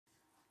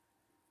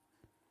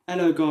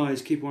Hello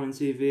guys, Keep On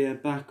TV here,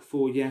 back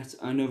for yet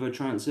another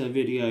transfer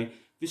video.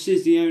 This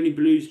is the only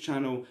Blues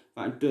channel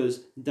that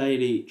does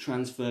daily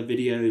transfer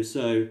videos,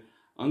 so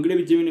I'm going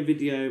to be doing a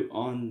video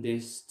on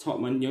this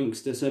Tottenham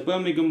youngster. So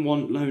Birmingham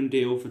want loan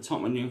deal for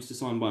Tottenham youngster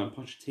signed by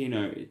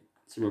Pochettino.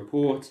 It's a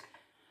report.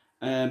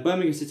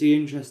 Birmingham City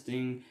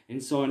interesting in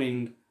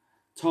signing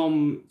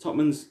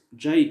Tottenham's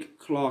Jake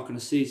Clarke on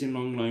a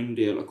season-long loan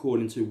deal,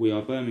 according to We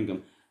Are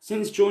Birmingham.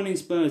 Since joining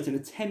Spurs in a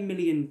 $10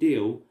 million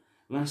deal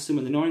last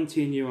summer, the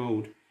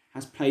 19-year-old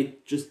has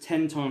played just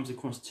 10 times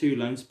across two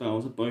loan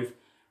spells at both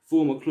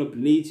former club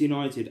Leeds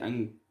United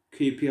and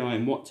QPR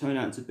in what turned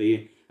out to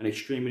be an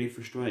extremely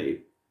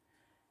frustrating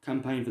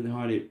campaign for the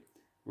highly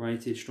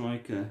rated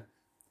striker.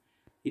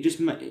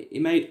 He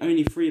made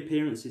only 3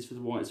 appearances for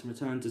the Whites and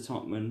returned to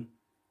Tottenham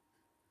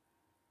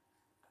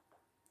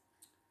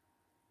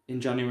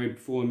in January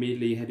before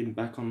immediately heading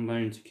back on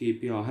loan to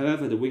QPR.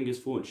 However, the winger's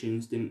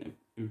fortunes didn't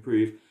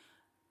improve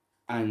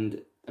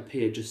and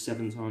appeared just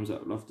 7 times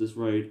at Loftus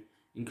Road,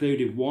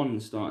 including 1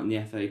 start in the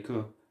FA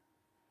Cup.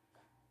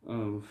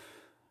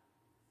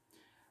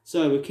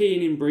 So we're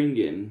keen in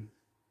bringing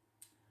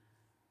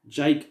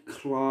Jake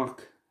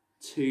Clarke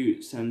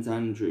to St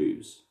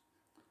Andrews,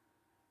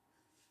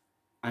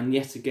 and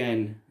yet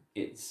again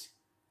it's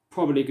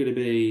probably going to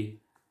be,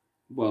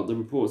 well, the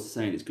reports are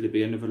saying it's going to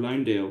be another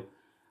loan deal.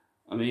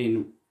 I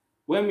mean,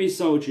 when we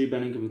sold Jude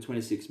Bellingham for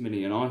 26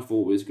 million, I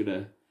thought we was going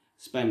to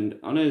spend,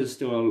 I know there's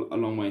still a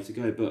long way to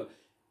go, but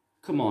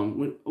come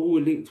on, all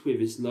we're linked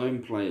with is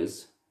loan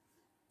players.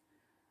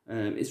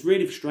 It's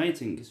really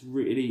frustrating. It's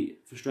really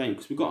frustrating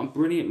because we've got a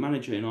brilliant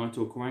manager in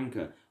Aitor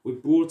Karanka.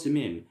 We've brought him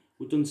in.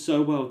 We've done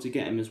so well to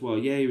get him as well.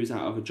 Yeah, he was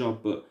out of a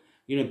job, but,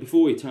 you know,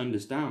 before he turned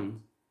us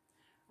down.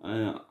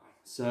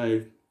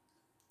 So,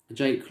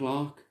 Jake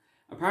Clarke,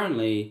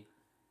 apparently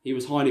he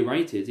was highly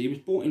rated. He was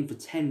bought in for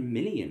 10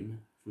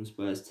 million from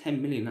Spurs.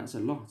 10 million, that's a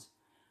lot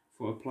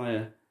for a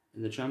player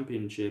in the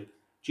Championship.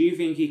 Do you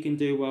think he can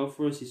do well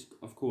for us? He's,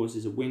 of course,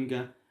 he's a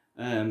winger.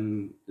 Let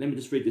me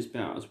just read this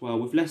bit out as well.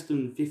 With less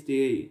than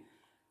 50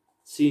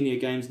 senior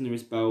games under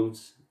his belt,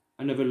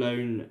 another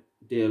loan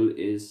deal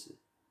is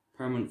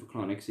paramount for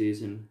Clarke next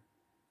season.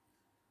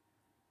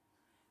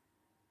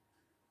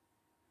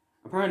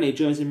 Apparently,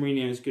 Jose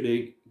Mourinho is going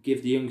to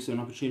give the youngster an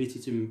opportunity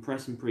to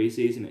impress in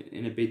pre-season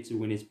in a bid to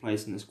win his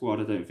place in the squad.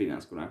 I don't think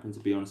that's going to happen, to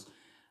be honest.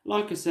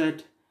 Like I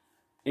said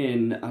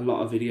in a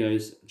lot of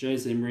videos,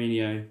 Jose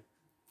Mourinho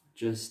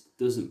just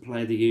doesn't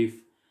play the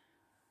youth.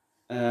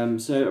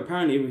 So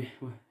apparently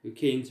we're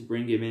keen to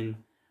bring him in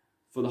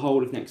for the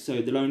whole of next.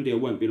 So the loan deal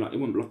won't be like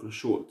a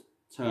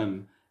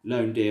short-term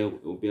loan deal.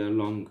 It will be a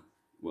loan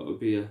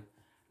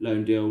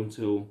deal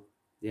until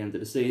the end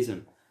of the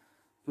season.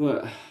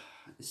 But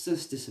it's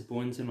just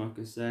disappointing. Like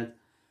I said,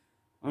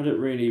 I don't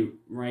really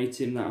rate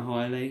him that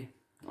highly.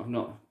 I've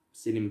not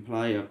seen him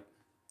play.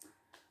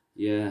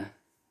 Yeah,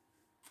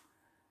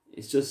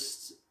 it's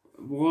just,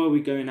 why are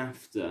we going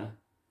after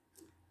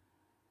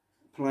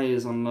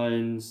players on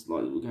loans?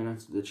 Like, we're going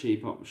after the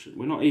cheap option.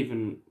 We're not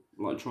even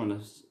like trying to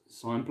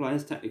sign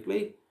players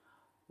technically.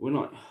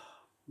 We're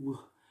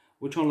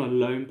trying to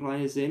loan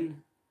players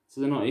in, so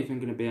they're not even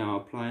going to be our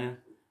player.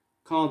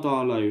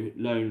 Cardalo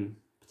loan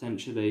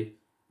potentially.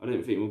 I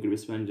don't think we're going to be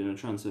spending a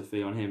transfer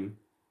fee on him.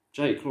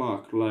 Jake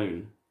Clarke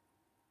loan.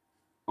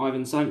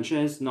 Ivan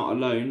Sanchez not a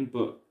loan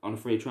but on a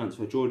free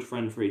transfer. George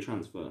Friend free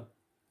transfer.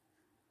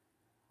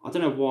 I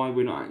don't know why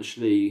we're not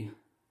actually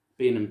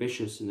being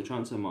ambitious in the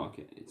transfer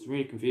market. It's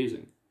really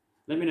confusing.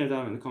 Let me know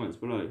down in the comments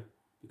below,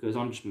 because I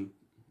don't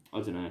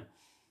know.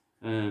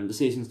 The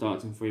season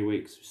starts in 3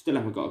 weeks. Still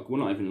haven't got. We're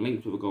not even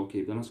linked with a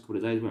goalkeeper. The last couple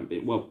of days won't be.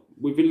 Well,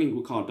 we've been linked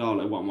with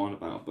Cardalo. What I'm on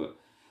about, but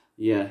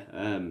yeah.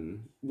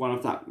 One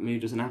of that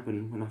move doesn't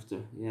happen, we'll have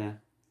to. Yeah.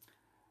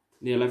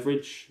 Near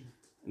leverage.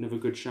 Another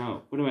good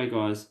shout. But anyway,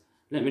 guys,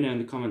 let me know in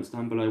the comments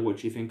down below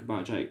what you think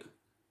about Jake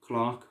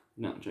Clarke.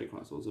 Not Jake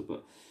Clarke's also,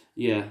 but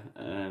yeah.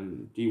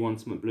 Do you want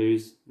some at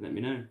Blues? Let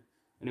me know.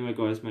 Anyway,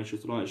 guys, make sure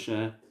to like,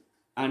 share,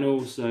 and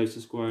also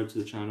subscribe to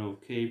the channel.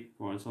 Keep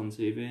right on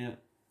TV.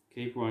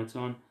 Keep right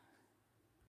on.